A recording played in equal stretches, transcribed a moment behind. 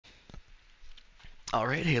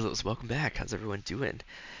Alright, Halos, welcome back. How's everyone doing?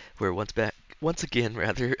 We're once again,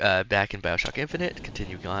 back in Bioshock Infinite,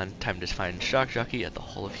 continuing on. Time to find Shock Jockey at the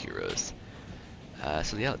Hall of Heroes.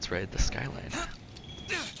 So yeah, let's ride the skyline.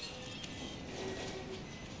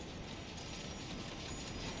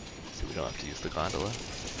 So we don't have to use the gondola.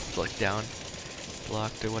 It's like down,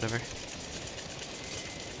 blocked or whatever.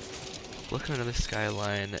 Look at another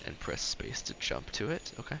skyline and press space to jump to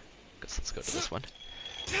it. Okay, guess let's go to this one.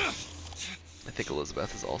 I think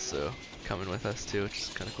Elizabeth is also coming with us too, which is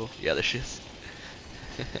kind of cool. Yeah, there she is.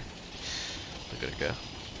 Look at her go.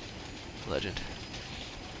 Legend.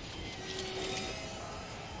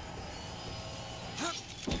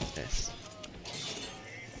 Nice.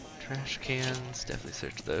 Trash cans, definitely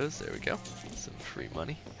search those. There we go. Some free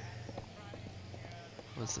money.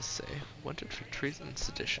 What does this say? Wanted for treason and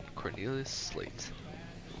sedition. Cornelius Slate.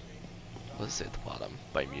 What does it say at the bottom?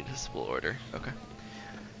 By municipal order. Okay.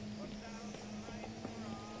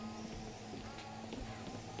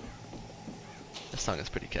 This song is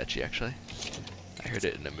pretty catchy, actually. I heard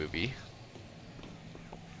it in a movie.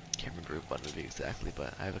 Can't remember what movie exactly,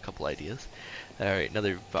 but I have a couple ideas. Alright,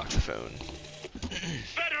 another voxophone.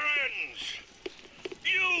 Veterans!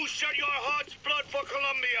 You shed your heart's blood for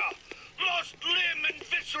Columbia, lost limb and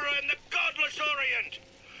viscera in the godless Orient.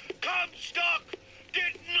 Comstock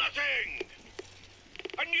did nothing!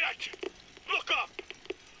 And yet, look up!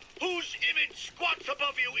 Whose image squats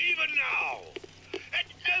above you even now? At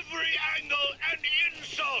every angle and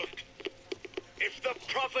insult! If the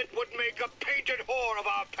prophet would make a painted whore of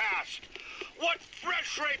our past, what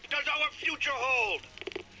fresh rape does our future hold?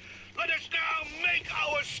 Let us now make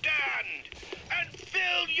our stand and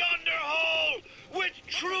fill yonder hole with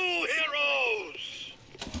true heroes!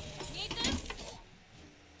 Need this?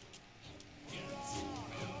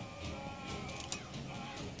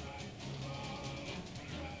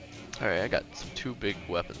 Alright, I got two big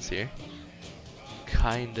weapons here.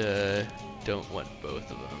 Kinda don't want both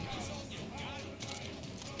of them.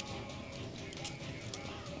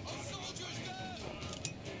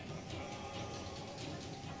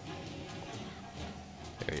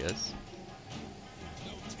 There he is.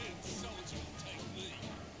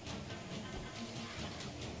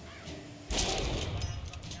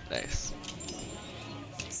 Nice.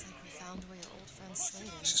 Looks like we found where your old friend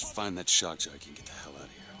Slade is. Just find that shock jockey and get the hell out of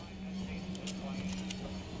here.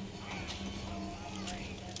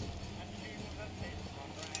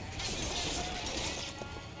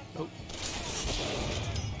 Oh.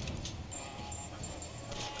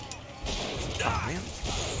 Oh man.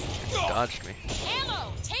 Dodged me.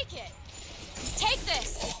 Ammo! Take it! Take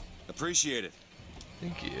this! Appreciate it.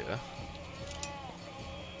 Thank you.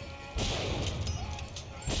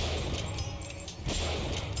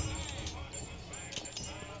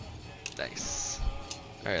 Nice.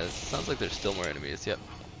 Alright, sounds like there's still more enemies, yep.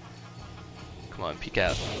 Come on, peek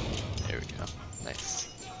out. There we go. Nice.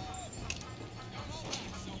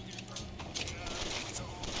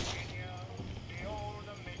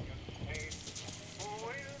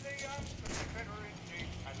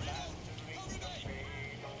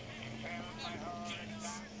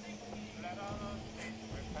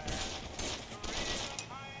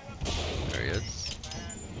 There he is.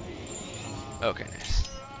 Okay, nice.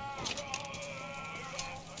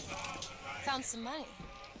 Found some money.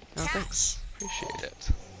 Oh, thanks. Appreciate it.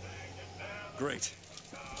 Great.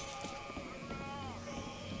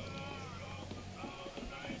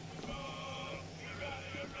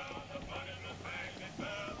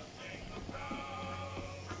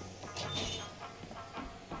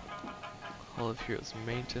 Hall of Heroes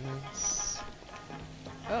maintenance.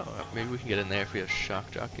 Oh, maybe we can get in there if we have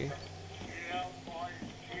Shock Jockey.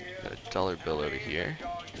 Got a dollar bill over here. I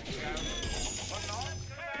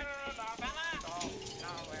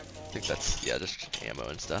think that's, yeah, just ammo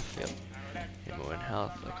and stuff. Yep. Ammo and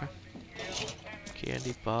health. Okay.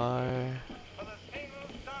 Candy bar.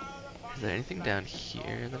 Is there anything down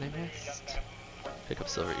here that I missed? Pick up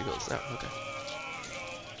Silver Eagles. Oh, okay.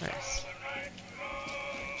 Nice.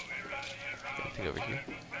 Anything over here?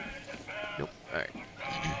 Nope. Alright.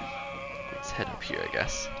 Let's head up here, I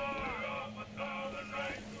guess.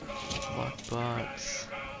 Lockbox.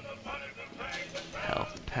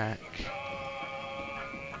 Health pack.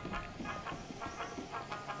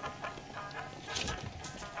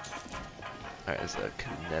 Alright, there's a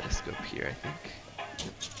kinetoscope here, I think.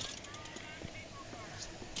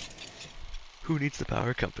 Who needs the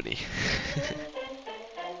power company?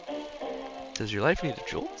 Does your life need a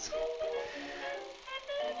jolt?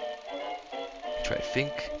 Try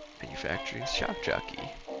Fink, manufacturing shock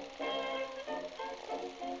jockey.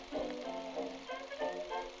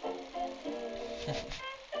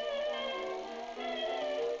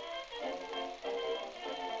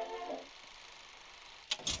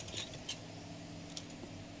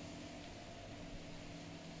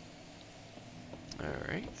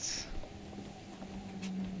 Alright.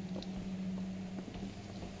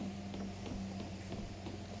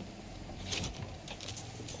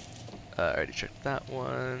 I already checked that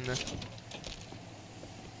one.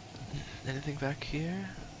 Anything back here?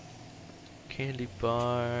 Candy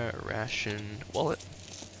bar, ration, wallet.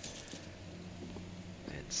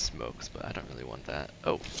 And smokes, but I don't really want that.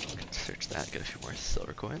 Oh, we can search that, get a few more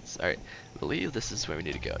silver coins. Alright, I believe this is where we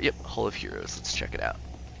need to go. Yep, Hall of Heroes, let's check it out.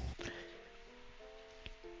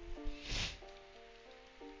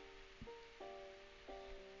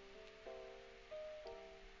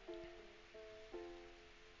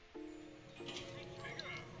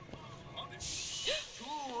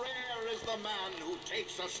 The man who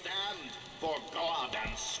takes a stand for God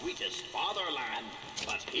and sweetest fatherland.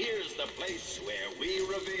 But here's the place where we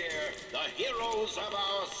revere the heroes of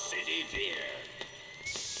our city dear.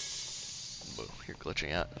 Whoa, you're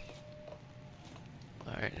glitching out.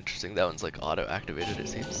 Alright, interesting. That one's like auto-activated, it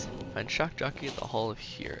seems. Find Shock Jockey at the Hall of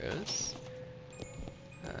Heroes.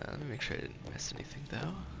 Let me make sure I didn't miss anything,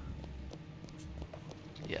 though.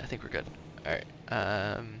 Yeah, I think we're good. Alright,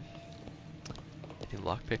 any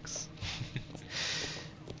lockpicks?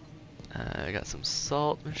 I got some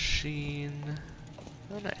salt machine.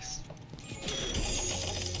 Oh, nice.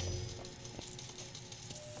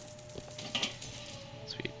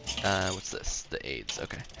 Sweet. What's this? The AIDS.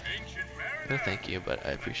 Okay. No, thank you, but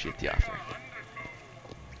I appreciate the offer.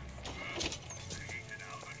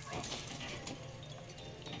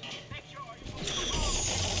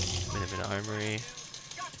 Minimum Armory.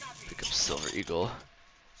 Pick up Silver Eagle.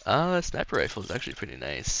 Sniper rifle is actually pretty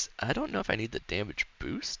nice. I don't know if I need the damage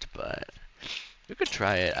boost, but we could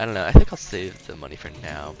try it. I don't know. I think I'll save the money for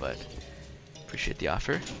now, but appreciate the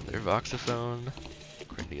offer. Their voxophone.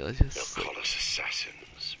 Cornelius. They'll call us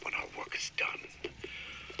assassins when our work is done.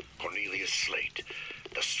 Cornelius Slate,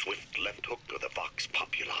 the swift left hook of the Vox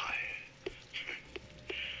Populi.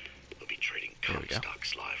 We'll be trading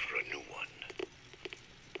Comstock's live for a new one.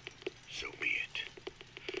 So be it.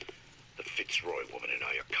 The Fitzroy woman and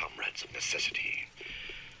I are comrades of necessity.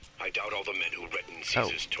 I doubt all the men who reddened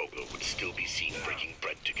Caesar's toga would still be seen breaking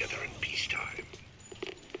bread together in peacetime.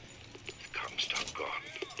 With Comstock gone,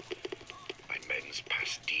 my men's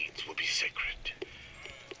past deeds will be sacred,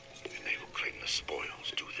 and they will claim the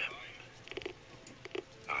spoils due them.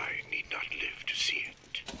 I need not live to see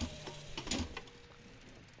it.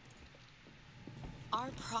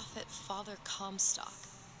 Our prophet, Father Comstock,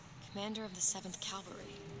 commander of the 7th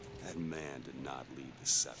Cavalry. That man did not lead the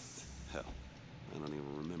 7th. Hell, I don't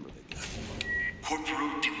even remember the guy.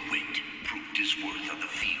 Corporal DeWitt proved his worth on the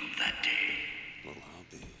field that day. Well, I'll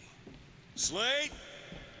be. Slade?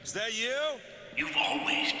 Is that you? You've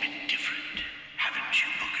always been different, haven't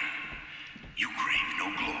you, Booker? You crave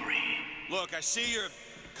no glory. Look, I see you're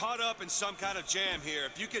caught up in some kind of jam here.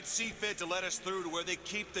 If you could see fit to let us through to where they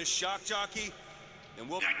keep the shock jockey, then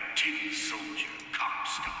we'll... That tin soldier,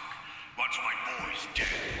 Comstock, wants my boys dead.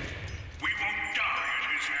 We won't die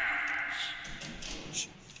at his hands.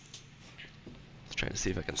 Let's try to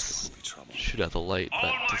see if I can Be trouble. shoot out the light, but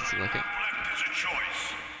All it doesn't seem my like men it. have left is a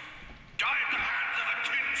choice. Die at the hands of a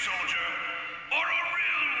tin soldier, or a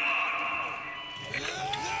real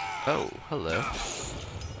one. Oh, hello.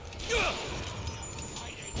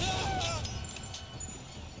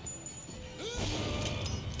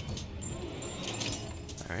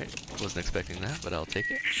 Alright, wasn't expecting that, but I'll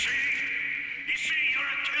take it. You see, you're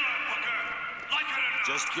a killer, Booker. Like it or not.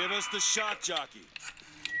 Just give us the shock jockey.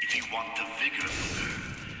 If you want the vigor, Booker,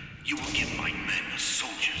 you will give my men a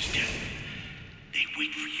soldier's death. They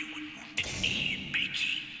wait for you in Wounded Knee and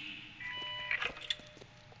Bakey.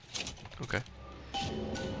 Okay.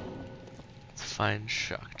 Let's find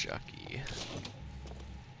shock jockey.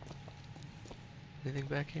 Anything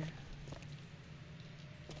back here?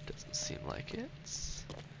 Doesn't seem like it.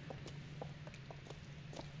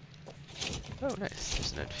 Oh, nice.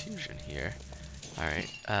 There's an infusion here.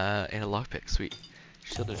 Alright, and a lockpick. Sweet.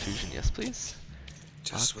 Shield infusion, yes, please.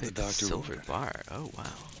 Just what the Lockpick, doctor silver ordered. bar. Oh,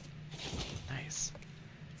 wow. Nice.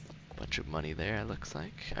 Bunch of money there, it looks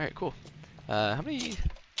like. Alright, cool. How many?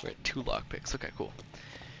 We're at 2 lockpicks. Okay, cool.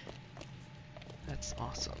 That's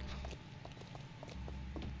awesome.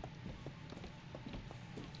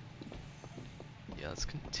 Yeah, let's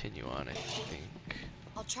continue on, I think.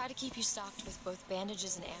 I'll try to keep you stocked with both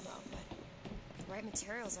bandages and ammo, but the right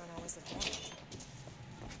materials aren't always the best.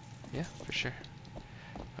 Yeah, for sure.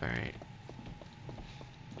 Alright.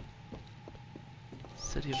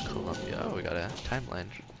 City of Columbia. Oh, we got a timeline.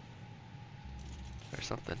 Or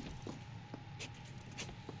something.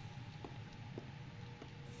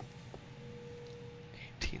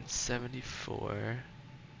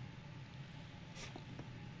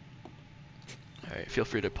 Alright, feel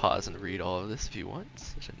free to pause and read all of this if you want.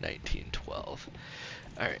 It's a 1912.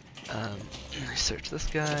 Alright, research this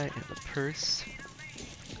guy and the purse.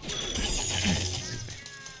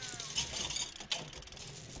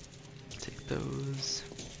 Take those.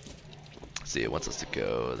 See, it wants us to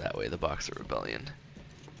go that way, the Boxer Rebellion.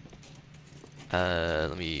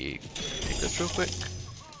 Let me take this real quick.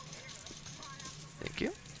 Thank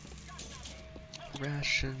you.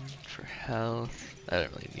 Ration for health. I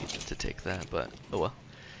don't really need to take that, but oh well.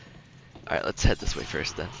 Alright, let's head this way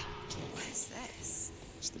first then. What is this?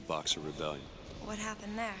 It's the Boxer Rebellion. What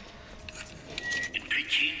happened there? In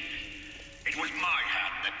Peking, it was my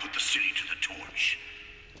hand that put the city to the torch.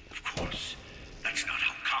 Of course, that's not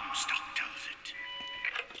how Comstock tells it.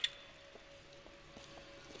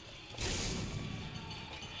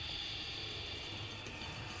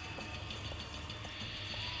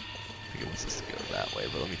 I think it wants us to go that way,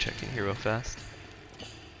 but let me check in here real fast.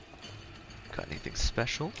 Got anything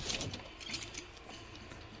special?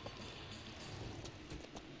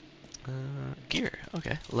 Gear.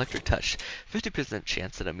 Okay. Electric touch. 50%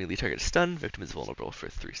 chance that a melee target is stunned. Victim is vulnerable for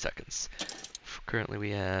 3 seconds. Currently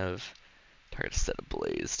we have target set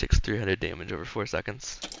ablaze. Takes 300 damage over 4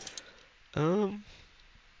 seconds. Actually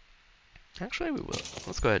we will.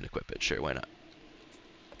 Let's go ahead and equip it. Sure, why not?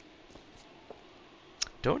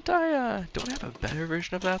 Don't I have a better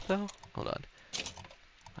version of that though? Hold on.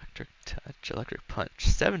 Electric touch, electric punch.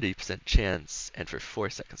 70% chance and for 4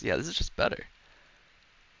 seconds. Yeah, this is just better.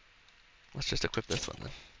 Let's just equip this one then.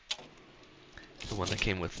 The one that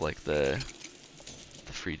came with like the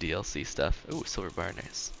free DLC stuff. Ooh, silver bar,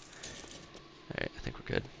 nice. Alright, I think we're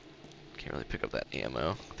good. Can't really pick up that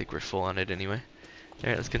ammo. I think we're full on it anyway.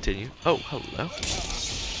 Alright, let's continue. Oh, hello.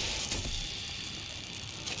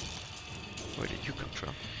 Where did you come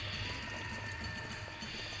from?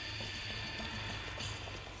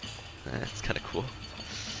 That's kind of cool.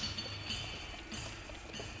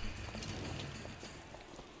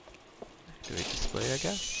 Activate display, I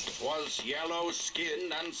guess. 'Twas yellow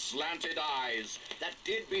skin and slanted eyes that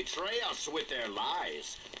did betray us with their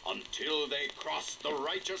lies, until they crossed the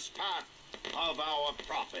righteous path of our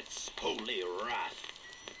prophet's holy wrath.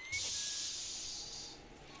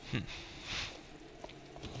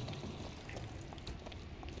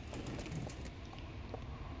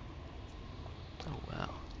 Oh wow.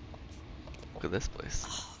 Look at this place.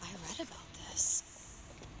 Oh, I read about this.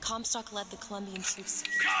 Comstock led the Colombian troops.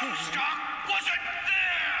 Comstock wasn't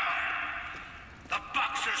there! The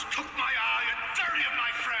Boxers took my eye and 30 of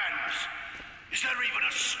my friends! Is there even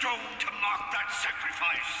a stone to mark that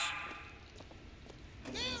sacrifice?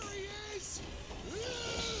 There he is!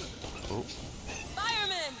 Oh.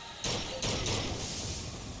 Firemen!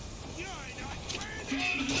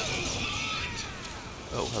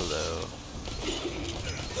 Oh, hello.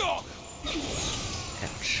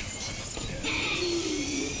 Ouch.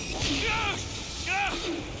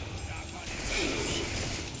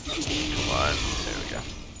 Come on. There we go.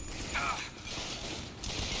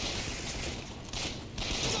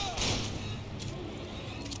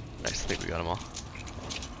 Nice, I think we got them all.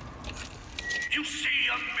 You see,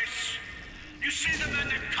 young miss? You see the man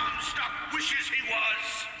that Comstock wishes he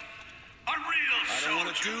was? A real I soldier. don't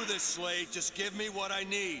want to do this, Slade. Just give me what I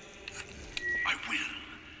need. I will,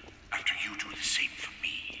 after you do the same for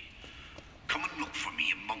me. Come and look for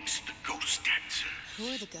me amongst the ghost dancers. Who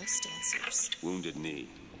are the ghost dancers? Wounded knee.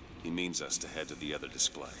 He means us to head to the other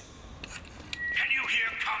display. Can you hear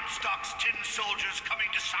Comstock's tin soldiers coming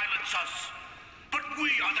to silence us? But we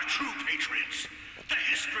are the true patriots. The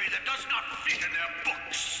history that does not fit in their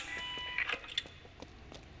books.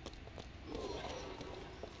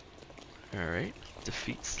 Alright.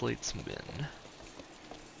 Defeat Slate's men.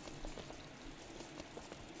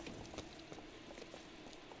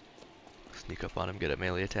 Sneak up on him, get a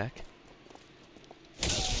melee attack.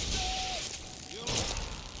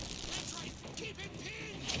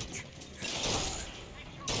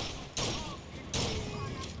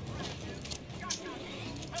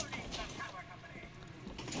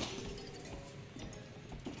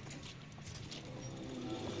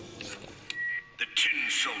 The tin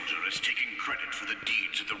soldier is taking credit for the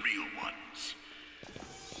deeds of the real ones.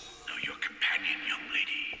 Now your companion, young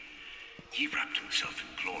lady, he wrapped himself in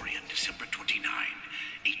glory on December 29,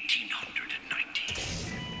 1890.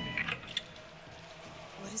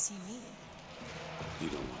 What does he mean? You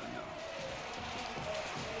don't want to know.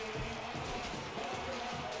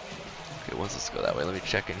 Okay, once let's go that way. Let me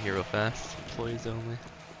check in here real fast. Employees only.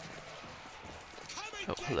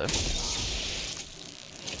 Oh, hello.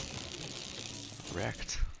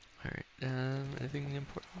 Wrecked. Alright, anything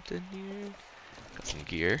important in here? Got some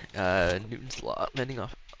gear. Newton's Law. Vending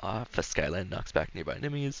off. A skyline knocks back nearby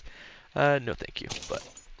enemies. No thank you, but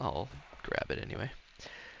I'll grab it anyway.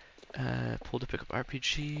 Pull to pick up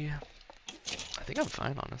RPG. I think I'm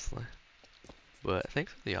fine, honestly. But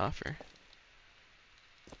thanks for the offer.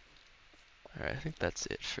 Alright, I think that's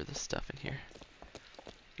it for the stuff in here.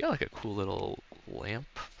 You got like a cool little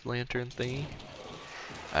lamp lantern thingy.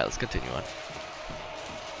 Alright, let's continue on.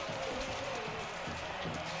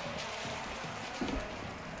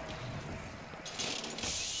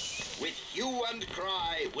 With hue and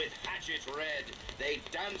cry, with hatchet red, they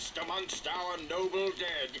danced amongst our noble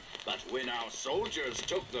dead. But when our soldiers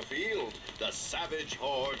took the field, the savage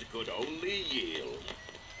horde could only yield.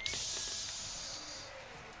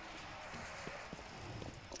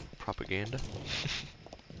 Propaganda.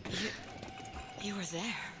 You were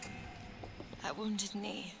there. That wounded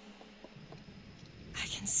knee. I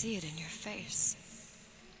can see it in your face.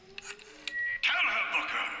 Tell her,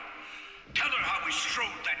 Booker. Tell her how we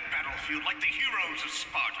strode that battlefield like the heroes of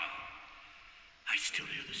Sparta. I still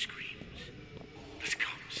hear the screams. The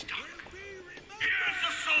Comstock. Here's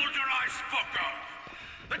the soldier I spoke of.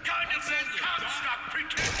 The kind of man Comstock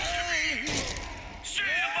pretends to be. See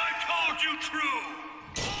if I told you true.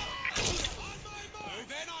 Move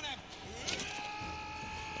in on him!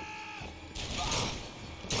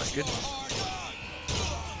 My goodness.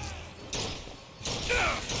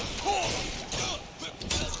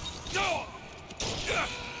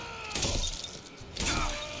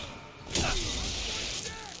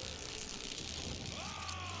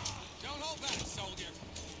 Don't hold back, soldier.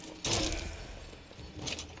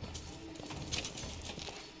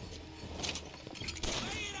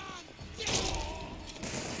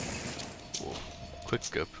 Whoa. Quick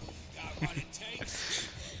scope. Got what it takes.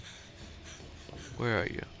 Where are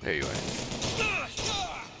you? There you are.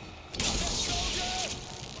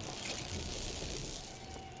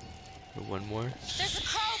 One more. There's a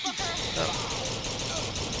crow, Booker! Oh.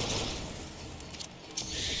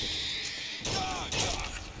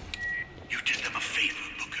 You did them a favor,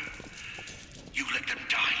 Booker. You let them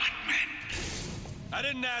die like men. I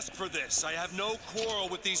didn't ask for this. I have no quarrel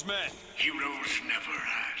with these men. Heroes never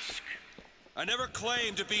ask. I never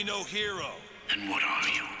claimed to be no hero. Then what are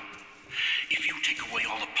you? If you take away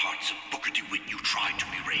all the parts of Booker DeWitt you tried to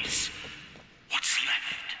erase, what's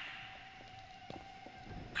left?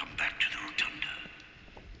 Come back to the Rotunda.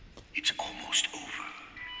 It's almost over.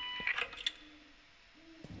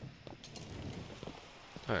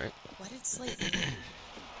 Alright. What did Slate mean?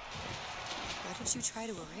 What did you try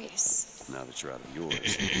to erase? Now that you're out of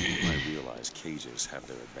yours, I realize cages have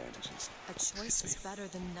their advantages. A choice is better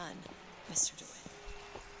than none, Mr. DeWitt.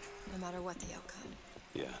 No matter what the outcome.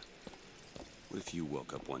 Yeah. What if you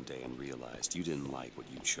woke up one day and realized you didn't like what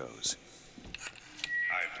you chose?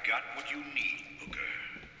 I've got what you need, Booker.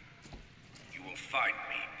 You will find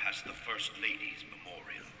me past the First Lady's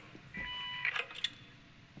memorial.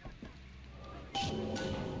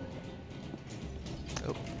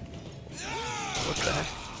 Oh. What the heck?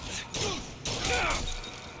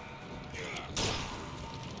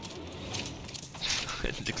 I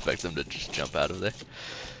didn't expect them to just jump out of there.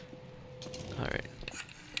 Alright.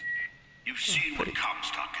 You've seen what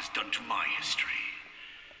Comstock has done to my history.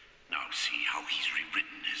 Now see how he's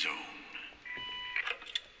rewritten his own.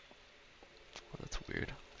 Well, that's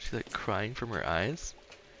weird. She's like crying from her eyes?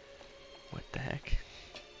 What the heck?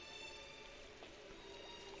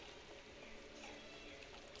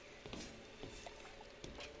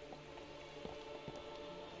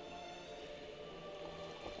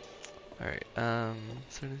 Alright,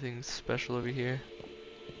 is there anything special over here?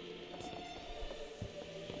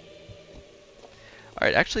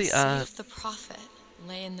 Alright, actually, See if the prophet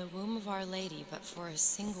lay in the womb of Our Lady but for a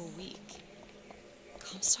single week.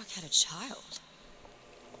 Comstock had a child.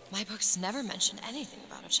 My books never mention anything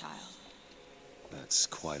about a child. That's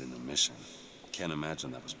quite an omission. Can't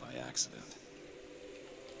imagine that was by accident.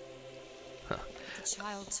 The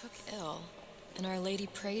child took ill, and Our Lady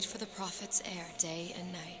prayed for the prophet's heir day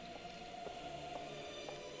and night.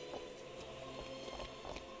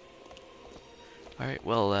 alright,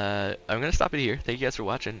 well, I'm gonna stop it here. Thank you guys for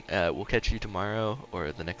watching. We'll catch you tomorrow,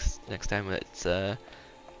 or the next time it's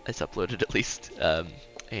uploaded at least.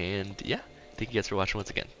 And yeah, thank you guys for watching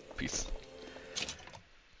once again. Peace.